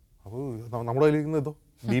എന്ന്. അപ്പോൾ നമ്മുടെ കയ്യിലിരിക്കുന്ന ഇതോ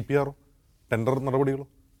DPR ടെൻഡർ നടപടികളോ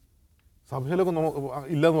സഭയിലൊക്കെ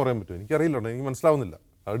ഇല്ലയെന്ന് പറയാൻ പറ്റുമോ? എനിക്കറിയില്ല, എനിക്ക് മനസ്സിലാവുന്നില്ല.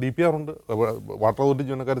 അത് DPR ഉണ്ട്. വാട്ടർ അതോറിറ്റി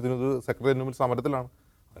ജീവനക്കാർ സെക്രട്ടറിയേറ്റിന് മുമ്പിൽ സമരത്തിലാണ്.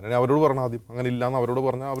 അങ്ങനെ അവരോട് പറഞ്ഞാൽ ആദ്യം അങ്ങനെ ഇല്ലയെന്ന് അവരോട്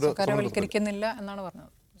പറഞ്ഞാൽ അവർ സ്വകാര്യവൽക്കരിക്കുന്നില്ല എന്നാണ്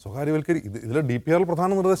പറഞ്ഞത്. ഇതിൽ DPR പ്രധാന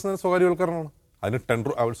നിർദ്ദേശം സ്വകാര്യവൽക്കരണമാണ്. അതിന്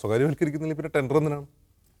ടെൻഡർ അവർ സ്വകാര്യവൽക്കരിക്കുന്നില്ല, പിന്നെ ടെൻഡർ എന്തിനാണ്?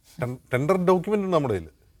 ടെൻഡർ ഡോക്യുമെൻ്റ് ഉണ്ട് നമ്മുടെ കയ്യിൽ.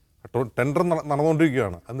 ടെൻഡർ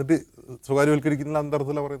നടന്നുകൊണ്ടിരിക്കുകയാണ്, എന്നിട്ട് സ്വകാര്യവൽക്കരിക്കുന്നില്ല എന്ന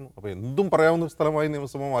തരത്തിലാണ് പറയുന്നു. അപ്പോൾ എന്തും പറയാവുന്ന ഒരു സ്ഥലമായി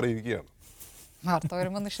നിയമസഭ മാറിയിരിക്കുകയാണ്. വാർത്ത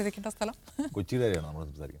വരുമ്പോൾ നിഷേധിക്കേണ്ട സ്ഥലം കൊച്ചിയുടെ കാര്യമാണ് നമ്മൾ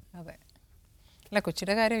സംസാരിക്കുന്നത്. അതെ, അല്ല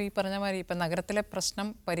കൊച്ചിയുടെ കാര്യം ഈ പറഞ്ഞ മാതിരി ഇപ്പം നഗരത്തിലെ പ്രശ്നം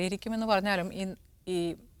പരിഹരിക്കുമെന്ന് പറഞ്ഞാലും ഈ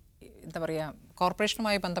എന്താ പറയുക,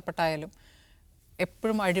 കോർപ്പറേഷനുമായി ബന്ധപ്പെട്ടായാലും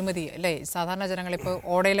എപ്പോഴും അഴിമതി അല്ലേ? സാധാരണ ജനങ്ങളിപ്പോൾ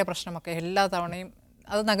ഓടയിലെ പ്രശ്നമൊക്കെ എല്ലാ തവണയും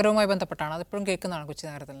അത് നഗരവുമായി ബന്ധപ്പെട്ടാണ്, അതെപ്പോഴും കേൾക്കുന്നതാണ് കൊച്ചി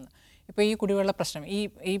നഗരത്തിൽ നിന്ന്. ഇപ്പോൾ ഈ കുടിവെള്ള പ്രശ്നം,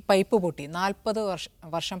 ഈ പൈപ്പ് പൊട്ടി 40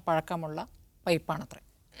 വർഷം പഴക്കമുള്ള പൈപ്പാണത്രേ.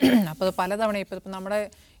 അപ്പോൾ അത് പലതവണ ഇപ്പോൾ നമ്മുടെ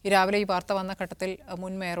ഈ രാവിലെ ഈ വാർത്ത വന്ന ഘട്ടത്തിൽ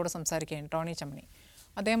മുൻ മേയറോട് സംസാരിക്കുകയാണ്, ടോണി ചമ്മണി.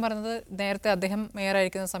 അദ്ദേഹം പറഞ്ഞത് നേരത്തെ അദ്ദേഹം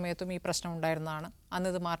മേയറായിരിക്കുന്ന സമയത്തും ഈ പ്രശ്നം ഉണ്ടായിരുന്നതാണ്. അന്ന്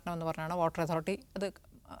ഇത് മാറ്റണമെന്ന് പറഞ്ഞാണ് വാട്ടർ അതോറിറ്റി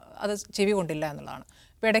അത് ചെവി കൊണ്ടില്ല എന്നുള്ളതാണ്.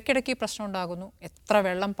 ഇപ്പോൾ ഇടയ്ക്കിടയ്ക്ക് ഈ പ്രശ്നം ഉണ്ടാകുന്നു. എത്ര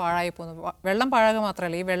വെള്ളം പാഴായി പോകുന്നു. വെള്ളം പാഴാകുക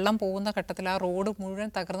മാത്രമല്ല, ഈ വെള്ളം പോകുന്ന ഘട്ടത്തിൽ ആ റോഡ് മുഴുവൻ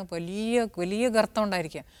തകർന്ന് വലിയ ഗർത്തം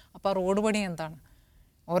ഉണ്ടായിരിക്കുക. അപ്പോൾ ആ റോഡ് പണി എന്താണ്?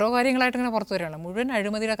 ഓരോ കാര്യങ്ങളായിട്ട് ഇങ്ങനെ പുറത്തു വരികയാണ്. മുഴുവൻ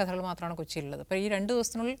അഴിമതിയുടെ കഥകൾ മാത്രമാണ് കൊച്ചിയിലുള്ളത്. അപ്പോൾ ഈ 2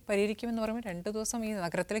 ദിവസത്തിനുള്ളിൽ പരിഹരിക്കുമെന്ന് പറയുമ്പോൾ 2 ദിവസം ഈ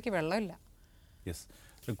നഗരത്തിലേക്ക് വെള്ളമില്ല. യെസ്,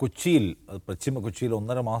 കൊച്ചിയിൽ, പശ്ചിമ കൊച്ചിയിൽ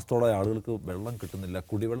 1.5 മാസത്തോളം ആളുകൾക്ക് വെള്ളം കിട്ടുന്നില്ല,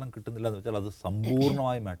 കുടിവെള്ളം കിട്ടുന്നില്ല എന്ന് വെച്ചാൽ അത്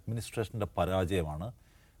സമ്പൂർണ്ണമായും അഡ്മിനിസ്ട്രേഷൻ്റെ പരാജയമാണ്.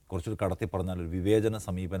 കുറച്ചൊരു കടത്തി പറഞ്ഞാൽ ഒരു വിവേചന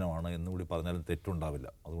സമീപനമാണ് എന്നുകൂടി പറഞ്ഞാലും തെറ്റുണ്ടാവില്ല.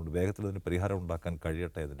 അതുകൊണ്ട് വേഗത്തിൽ അതിന് പരിഹാരം ഉണ്ടാക്കാൻ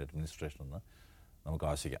കഴിയട്ടെ അതിൻ്റെ അഡ്മിനിസ്ട്രേഷനെന്ന് നമുക്ക്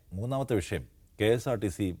ആശിക്കാം. മൂന്നാമത്തെ വിഷയം,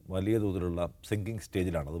 KSRTC വലിയ തോതിലുള്ള സിങ്കിങ്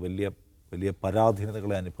സ്റ്റേജിലാണ്. അത് വലിയ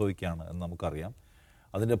പരാധീനതകളെ അനുഭവിക്കുകയാണ് എന്ന് നമുക്കറിയാം.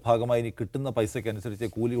 അതിൻ്റെ ഭാഗമായി ഇനി കിട്ടുന്ന പൈസയ്ക്കനുസരിച്ച്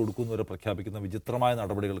കൂലി കൊടുക്കുന്നവരെ പ്രഖ്യാപിക്കുന്ന വിചിത്രമായ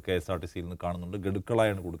നടപടികൾ KSRTCയിൽ നിന്ന് കാണുന്നുണ്ട്.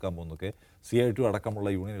 ഗഡുക്കളായാണ് കൊടുക്കാൻ പോകുന്നതൊക്കെ. CITU അടക്കമുള്ള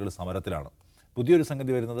യൂണിയനുകൾ സമരത്തിലാണ്. പുതിയൊരു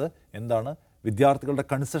സംഗതി വരുന്നത് എന്താണ്? വിദ്യാർത്ഥികളുടെ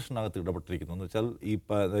കൺസെഷനകത്ത് ഇടപെട്ടിരിക്കുന്നു എന്ന് വെച്ചാൽ ഈ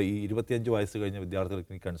 25 വയസ്സ് കഴിഞ്ഞ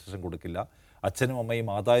വിദ്യാർത്ഥികൾക്ക് ഈ കൺസെഷൻ കൊടുക്കില്ല. അച്ഛനും അമ്മയും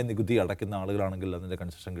ആദായ നികുതി അടയ്ക്കുന്ന ആളുകളാണെങ്കിൽ അതിൻ്റെ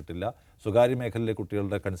കൺസെഷൻ കിട്ടില്ല. സ്വകാര്യ മേഖലയിലെ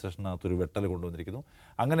കുട്ടികളുടെ കൺസെഷനകത്തൊരു വെട്ടൽ കൊണ്ടുവന്നിരിക്കുന്നു.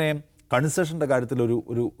 അങ്ങനെ കൺസെഷൻ്റെ കാര്യത്തിൽ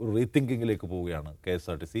ഒരു റീതിങ്കിങ്ങിലേക്ക് പോവുകയാണ്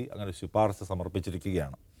KSRTC. അങ്ങനെ ശുപാർശ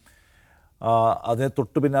സമർപ്പിച്ചിരിക്കുകയാണ്. അതിനെ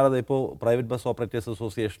തൊട്ട് പിന്നാലെ ഇപ്പോൾ പ്രൈവറ്റ് ബസ് ഓപ്പറേറ്റേഴ്സ്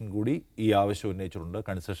അസോസിയേഷൻ കൂടി ഈ ആവശ്യം ഉന്നയിച്ചിട്ടുണ്ട്.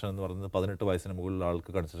 കൺസെഷൻ എന്ന് പറയുന്നത് 18 വയസ്സിന് മുകളിലുള്ള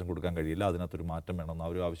ആൾക്ക് കൺസെഷൻ കൊടുക്കാൻ കഴിയില്ല. അതിനകത്തൊരു മാറ്റം വേണമെന്ന്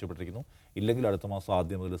അവർ ആവശ്യപ്പെട്ടിരിക്കുന്നു. ഇല്ലെങ്കിൽ അടുത്ത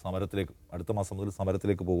മാസം മുതൽ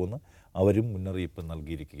സമരത്തിലേക്ക് പോകുമെന്ന് അവരും മുന്നറിയിപ്പ്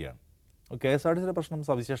നൽകിയിരിക്കുകയാണ്. KSRTCയുടെ പ്രശ്നം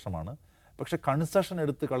സവിശേഷമാണ്. പക്ഷേ കൺസെഷൻ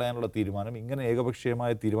എടുത്ത് കളയാനുള്ള തീരുമാനം, ഇങ്ങനെ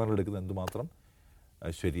ഏകപക്ഷീയമായ തീരുമാനം എടുക്കുന്നത് എന്തുമാത്രം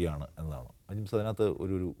ശരിയാണ് എന്നതാണ്. അജിംസ്, അതിനകത്ത്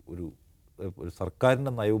ഒരു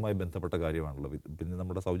സർക്കാരിൻ്റെ നയവുമായി ബന്ധപ്പെട്ട കാര്യമാണല്ലോ. പിന്നെ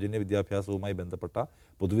നമ്മുടെ സൗജന്യ വിദ്യാഭ്യാസവുമായി ബന്ധപ്പെട്ട,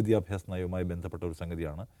 പൊതുവിദ്യാഭ്യാസ നയവുമായി ബന്ധപ്പെട്ട ഒരു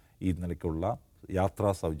സംഗതിയാണ് ഈ നിലയ്ക്കുള്ള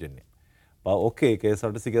യാത്രാ സൗജന്യം. അപ്പോൾ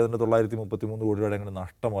KSRTCക്ക് അതിൻ്റെ 933 കോടി രൂപയുടെ അങ്ങനെ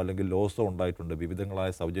നഷ്ടമോ അല്ലെങ്കിൽ ലോസോ ഉണ്ടായിട്ടുണ്ട് വിവിധങ്ങളായ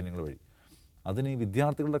സൗജന്യങ്ങൾ വഴി. അതിന് ഈ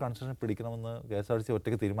വിദ്യാർത്ഥികളുടെ കൺസെഷൻ പിടിക്കണമെന്ന് KSRTC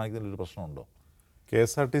ഒറ്റയ്ക്ക് തീരുമാനിക്കുന്നതിലൊരു പ്രശ്നമുണ്ടോ?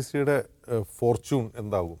 KSRTCയുടെ ഫോർച്യൂൺ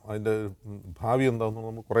എന്താകും, അതിൻ്റെ ഭാവി എന്താകും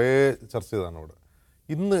നമ്മൾ കുറേ ചർച്ച ചെയ്താണ് അവിടെ.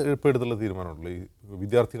 ഇന്ന് ഇപ്പോൾ എടുത്തുള്ള തീരുമാനമുണ്ടല്ലോ ഈ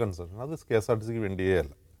വിദ്യാർത്ഥി കൺസെഷൻ, അത് KSRTCക്ക് വേണ്ടിയേ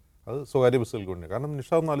അല്ല, അത് സ്വകാര്യ ബസ്സുകൾക്ക് വേണ്ടിയാണ്. കാരണം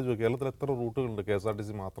നിഷാദ് നാല് ചോദിക്കുക, കേരളത്തിൽ എത്ര റൂട്ടുകളുണ്ട് KSRTC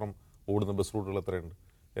മാത്രം ഓടുന്ന ബസ് റൂട്ടുകൾ എത്രയുണ്ട്?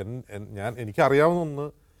 എനിക്കറിയാവുന്ന ഒന്ന്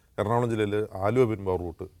എറണാകുളം ജില്ലയിൽ ആലുവ പെരുമ്പാവൂർ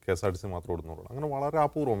റൂട്ട് KSRTC മാത്രം ഓടുന്നുള്ളൂ. അങ്ങനെ വളരെ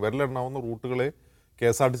അപൂർവം വിരലെണ്ണാവുന്ന റൂട്ടുകളെ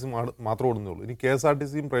KSRTC മാത്രം ഓടുന്നുള്ളൂ. ഇനി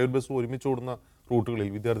KSRTCയും പ്രൈവറ്റ് ബസ്സും ഒരുമിച്ച് ഓടുന്ന റൂട്ടുകളിൽ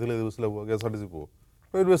വിദ്യാർത്ഥികൾ ഏത് ബസ്സിലാണ് പോവുക? KSRTC പോകും,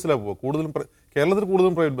 പ്രൈവറ്റ് ബസ്സിലാണ് പോവുക. കേരളത്തിൽ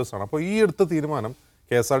കൂടുതലും പ്രൈവറ്റ് ബസ്സാണ്. അപ്പോൾ ഈ എടുത്ത തീരുമാനം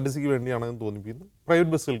KSRTCക്ക് വേണ്ടിയാണെന്ന് തോന്നിപ്പിക്കുന്നത്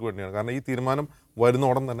പ്രൈവറ്റ് ബസ്സുകൾക്ക് വേണ്ടിയാണ്. കാരണം ഈ തീരുമാനം വരുന്ന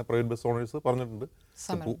ഉടൻ തന്നെ പ്രൈവറ്റ് ബസ് ഓണേഴ്സ് പറഞ്ഞിട്ടുണ്ട്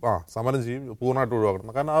സമരം ചെയ്യും, പൂർണ്ണമായിട്ട്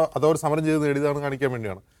ഒഴിവാക്കണം. കാരണം അതവർ സമരം ചെയ്ത് നേടിയതാണ് കാണിക്കാൻ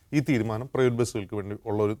വേണ്ടിയാണ് ഈ തീരുമാനം. പ്രൈവറ്റ് ബസ്സുകൾക്ക് വേണ്ടി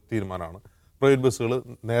ഉള്ള ഒരു തീരുമാനമാണ്. പ്രൈവറ്റ് ബസ്സുകൾ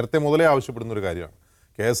നേരത്തെ മുതലേ ആവശ്യപ്പെടുന്ന ഒരു കാര്യമാണ്.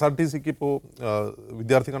 KSRTCക്ക് ഇപ്പോൾ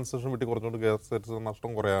വിദ്യാർത്ഥി കൺസെഷൻ വെട്ടി കുറച്ചുകൊണ്ട് KSRTC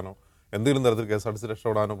നഷ്ടം കുറയാനോ എന്തെങ്കിലും തരത്തിൽ KSRTC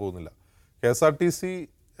രക്ഷപ്പെടാനോ പോകുന്നില്ല. KSRTC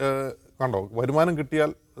കണ്ടോ, വരുമാനം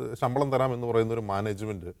കിട്ടിയാൽ ശമ്പളം തരാമെന്ന് പറയുന്ന ഒരു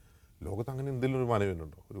മാനേജ്മെൻറ്റ് ലോകത്ത് അങ്ങനെ എന്തെങ്കിലും ഒരു മാനേജ്മെൻ്റ്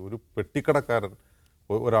ഉണ്ടോ? ഒരു പെട്ടിക്കടക്കാരൻ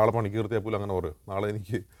ഒരാളെ പണിക്ക് നിർത്തിയാൽ പോലും അങ്ങനെ പറയും, നാളെ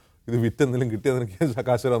എനിക്ക് ഇത് വിറ്റ് എന്തെങ്കിലും കിട്ടിയാൽ എനിക്ക്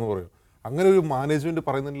കാശ് തരാമെന്ന് പറയും. അങ്ങനെ ഒരു മാനേജ്മെൻറ്റ്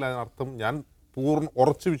പറയുന്നതിൽ അതിനർത്ഥം ഞാൻ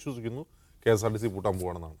ഉറച്ച് വിശ്വസിക്കുന്നു KSRTC പൂട്ടാൻ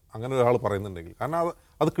പോകണമെന്നാണ് അങ്ങനെ ഒരാൾ പറയുന്നുണ്ടെങ്കിൽ. കാരണം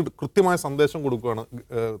അത് കൃത്യമായ സന്ദേശം കൊടുക്കുകയാണ്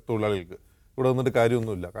തൊഴിലാളികൾക്ക്, ഇവിടെ നിന്നിട്ട്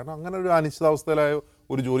കാര്യമൊന്നുമില്ല. കാരണം അങ്ങനെ ഒരു അനിശ്ചിതാവസ്ഥയിലായ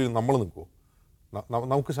ഒരു ജോലിയിൽ നമ്മൾ നിൽക്കുമോ?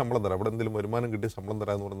 നമുക്ക് ശമ്പളം തരാം, ഇവിടെ എന്തെങ്കിലും വരുമാനം കിട്ടിയ ശമ്പളം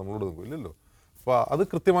തരാമെന്ന് പറഞ്ഞാൽ നമ്മളോട് നിൽക്കും, ഇല്ലല്ലോ. അപ്പോൾ അത്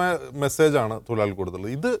കൃത്യമായ മെസ്സേജാണ് തൊഴിലാളികൾ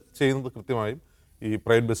കൊടുത്തുള്ളത്. ഇത് ചെയ്യുന്നത് കൃത്യമായും ഈ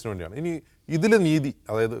പ്രൈവറ്റ് ബസ്സിന് വേണ്ടിയാണ്. ഇനി ഇതിലെ നീതി,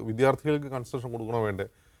 അതായത് വിദ്യാർത്ഥികൾക്ക് കൺസെഷൻ കൊടുക്കണോ വേണ്ടേ,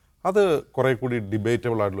 അത് കുറേ കൂടി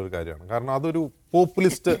ഡിബേറ്റബിൾ ആയിട്ടുള്ളൊരു കാര്യമാണ്. കാരണം അതൊരു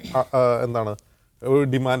പോപ്പുലിസ്റ്റ് ഒരു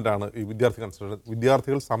ഡിമാൻഡാണ് ഈ വിദ്യാർത്ഥി കൺസെഷൻ.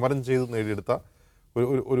 വിദ്യാർത്ഥികൾ സമരം ചെയ്ത് നേടിയെടുത്ത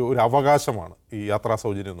ഒരു അവകാശമാണ് ഈ യാത്രാ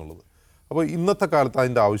സൗജന്യം എന്നുള്ളത്. അപ്പോൾ ഇന്നത്തെ കാലത്ത്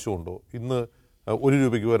അതിൻ്റെ ആവശ്യമുണ്ടോ? ഇന്ന് 1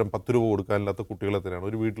 രൂപയ്ക്ക് പകരം 10 രൂപ കൊടുക്കാനില്ലാത്ത കുട്ടികളെ തന്നെയാണ്.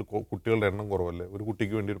 ഒരു വീട്ടിൽ കുട്ടികളുടെ എണ്ണം കുറവല്ലേ, ഒരു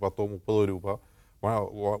കുട്ടിക്ക് വേണ്ടി ഒരു 10-30 രൂപ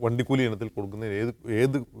വണ്ടിക്കൂലി ഇനത്തിൽ കൊടുക്കുന്നതിന്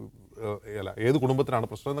ഏത് കുടുംബത്തിനാണ്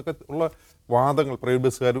പ്രശ്നം എന്നൊക്കെ ഉള്ള വാദങ്ങൾ പ്രൈവറ്റ്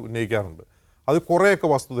ബസ്സുകാർ ഉന്നയിക്കാറുണ്ട്. അത് കുറേയൊക്കെ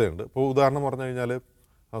വസ്തുതയുണ്ട്. ഇപ്പോൾ ഉദാഹരണം പറഞ്ഞു കഴിഞ്ഞാൽ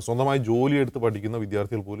സ്വന്തമായി ജോലിയെടുത്ത് പഠിക്കുന്ന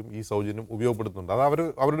വിദ്യാർത്ഥികൾ പോലും ഈ സൗജന്യം ഉപയോഗപ്പെടുത്തുന്നുണ്ട്. അത്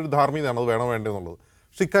അവരുടെ ഒരു ധാർമ്മികതയാണ്, അത് വേണോ വേണ്ടതെന്നുള്ളത്.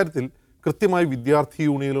 പക്ഷേ ഇക്കാര്യത്തിൽ കൃത്യമായി വിദ്യാർത്ഥി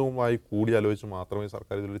യൂണിയനുമായി കൂടിയാലോചിച്ച് മാത്രമേ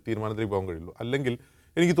സർക്കാർ ഇതിലൊരു തീരുമാനത്തിലേക്ക് പോകാൻ കഴിയുള്ളൂ. അല്ലെങ്കിൽ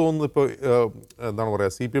എനിക്ക് തോന്നുന്നത് ഇപ്പോൾ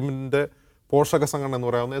CPM-ൻ്റെ പോഷക സംഘടന എന്ന്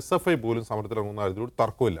പറയാവുന്ന SFI പോലും സമരത്തിലിറങ്ങുന്ന കാര്യത്തിലൂടെ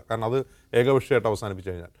തർക്കമില്ല. കാരണം അത് ഏകപക്ഷീയമായിട്ട് അവസാനിപ്പിച്ചു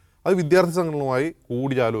കഴിഞ്ഞാൽ അത് വിദ്യാർത്ഥി സംഘടനകളുമായി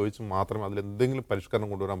കൂടിയാലോചിച്ച് മാത്രമേ അതിലെന്തെങ്കിലും പരിഷ്കരണം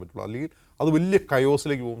കൊണ്ടുവരാൻ പറ്റുള്ളൂ. അല്ലെങ്കിൽ അത് വലിയ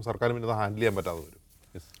കയോസിലേക്ക് പോകും, സർക്കാരിന് പിന്നെ അത് ഹാൻഡിൽ ചെയ്യാൻ പറ്റാതെ വരും.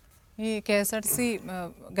 ഈ KSRTC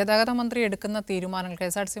ഗതാഗത മന്ത്രി എടുക്കുന്ന തീരുമാനങ്ങൾ,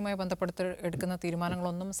 KSRTCയുമായി ബന്ധപ്പെടുത്തി എടുക്കുന്ന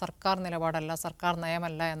തീരുമാനങ്ങളൊന്നും സർക്കാർ നിലപാടല്ല, സർക്കാർ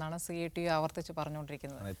നയമല്ല എന്നാണ് CITU ആവർത്തിച്ച്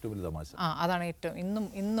പറഞ്ഞുകൊണ്ടിരിക്കുന്നത്. അതാണ്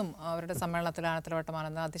ഇന്നും അവരുടെ സമ്മേളനത്തിൽ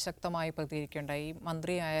ആനത്തലവട്ടമാണെന്ന് അതിശക്തമായി പ്രതികരിക്കുകയുണ്ടായി.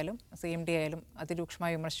 മന്ത്രി ആയാലും CMD ആയാലും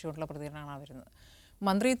അതിരൂക്ഷമായി വിമർശിച്ചുകൊണ്ടുള്ള പ്രതികരണമാണ് വരുന്നത്.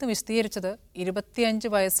 മന്ത്രി ഇന്ന് വിശദീകരിച്ചത് 25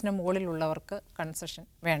 വയസ്സിന് മുകളിലുള്ളവർക്ക് കൺസെഷൻ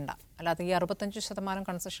വേണ്ട, അല്ലാതെ ഈ 65%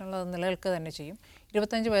 കൺസെഷനുള്ളത് നിലനിൽക്കുക തന്നെ ചെയ്യും.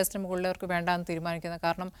 25 വയസ്സിന് മുകളിലുള്ളവർക്ക് വേണ്ട എന്ന് തീരുമാനിക്കുന്നത്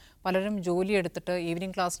കാരണം പലരും ജോലി എടുത്തിട്ട്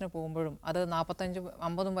ഈവനിങ് ക്ലാസ്സിന് പോകുമ്പോഴും അത്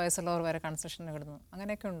 45-50 വയസ്സുള്ളവർ വരെ കൺസെഷൻ ഇടുന്നു.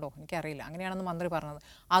 അങ്ങനെയൊക്കെ ഉണ്ടോ? എനിക്കറിയില്ല. അങ്ങനെയാണെന്ന് മന്ത്രി പറഞ്ഞത്.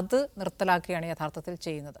 അത് നിർത്തലാക്കുകയാണ് യഥാർത്ഥത്തിൽ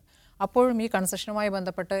ചെയ്യുന്നത്. അപ്പോഴും ഈ കൺസെഷനുമായി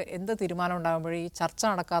ബന്ധപ്പെട്ട് എന്ത് തീരുമാനം ഉണ്ടാകുമ്പോഴും ഈ ചർച്ച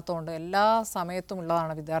നടക്കാത്തതുകൊണ്ട് എല്ലാ സമയത്തും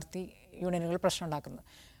ഉള്ളതാണ് വിദ്യാർത്ഥി യൂണിയനുകൾ പ്രശ്നം ഉണ്ടാക്കുന്നത്.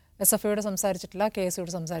 SFIയോട് സംസാരിച്ചിട്ടില്ല,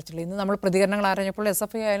 KSUയോട് സംസാരിച്ചിട്ടില്ല. ഇന്ന് നമ്മൾ പ്രതികരണങ്ങൾ അറിഞ്ഞപ്പോൾ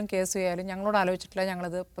SFI ആയാലും KSU ആയാലും ഞങ്ങളോട് ആലോചിച്ചിട്ടില്ല,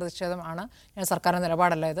 ഞങ്ങളിത് പ്രതിഷേധമാണ്, സർക്കാരിൻ്റെ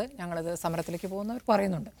നിലപാടല്ല ഇത്, ഞങ്ങളിത് സമരത്തിലേക്ക് പോകുന്നവർ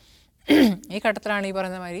പറയുന്നുണ്ട്. ഈ ഘട്ടത്തിലാണ് ഈ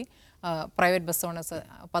പറയുന്ന മാതിരി പ്രൈവറ്റ് ബസ് ഓണേഴ്സ്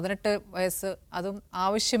 18 വയസ്സ് അതും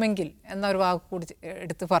ആവശ്യമെങ്കിൽ എന്നൊരു വാക്ക് കൂടി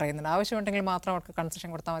എടുത്ത് പറയുന്നുണ്ട്. ആവശ്യമുണ്ടെങ്കിൽ മാത്രം അവർക്ക് കൺസെഷൻ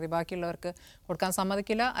കൊടുത്താൽ മതി, ബാക്കിയുള്ളവർക്ക് കൊടുക്കാൻ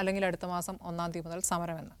സമ്മതിക്കില്ല, അല്ലെങ്കിൽ അടുത്ത മാസം 1-ാം തീയതി മുതൽ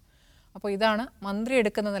സമരമെന്ന്. അപ്പോൾ ഇതാണ് മന്ത്രി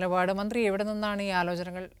എടുക്കുന്ന നിലപാട്. മന്ത്രി എവിടെ നിന്നാണ് ഈ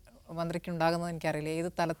ആലോചനകൾ മന്ത്രിക്ക് ഉണ്ടാകുന്നത് എനിക്കറിയില്ല. ഏത്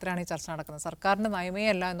തലത്തിലാണ് ഈ ചർച്ച നടക്കുന്നത്? സർക്കാരിൻ്റെ നയമേ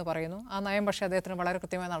അല്ല എന്ന് പറയുന്നു. ആ നയം പക്ഷേ അദ്ദേഹത്തിന് വളരെ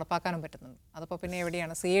കൃത്യമായി നടപ്പാക്കാനും പറ്റുന്നുണ്ട്. അതിപ്പോൾ പിന്നെ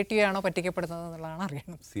എവിടെയാണ് CAT ആണോ പറ്റിക്കപ്പെടുന്നത് എന്നുള്ളതാണ്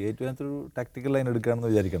അറിയുന്നത്. CAT ഒരു ടാക്ടിക്കൽ ലൈൻ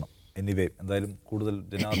എടുക്കുകയാണെന്ന് വിചാരിക്കണം. എനിവേ, എന്തായാലും കൂടുതൽ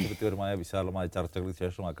ജനാധിപത്യപരമായ വിശാലമായ ചർച്ചകൾക്ക്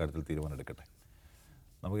ശേഷം അക്കാര്യത്തിൽ തീരുമാനം എടുക്കട്ടെ.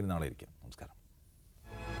 നമുക്കിനി നാളെ ഇരിക്കാം. നമസ്കാരം.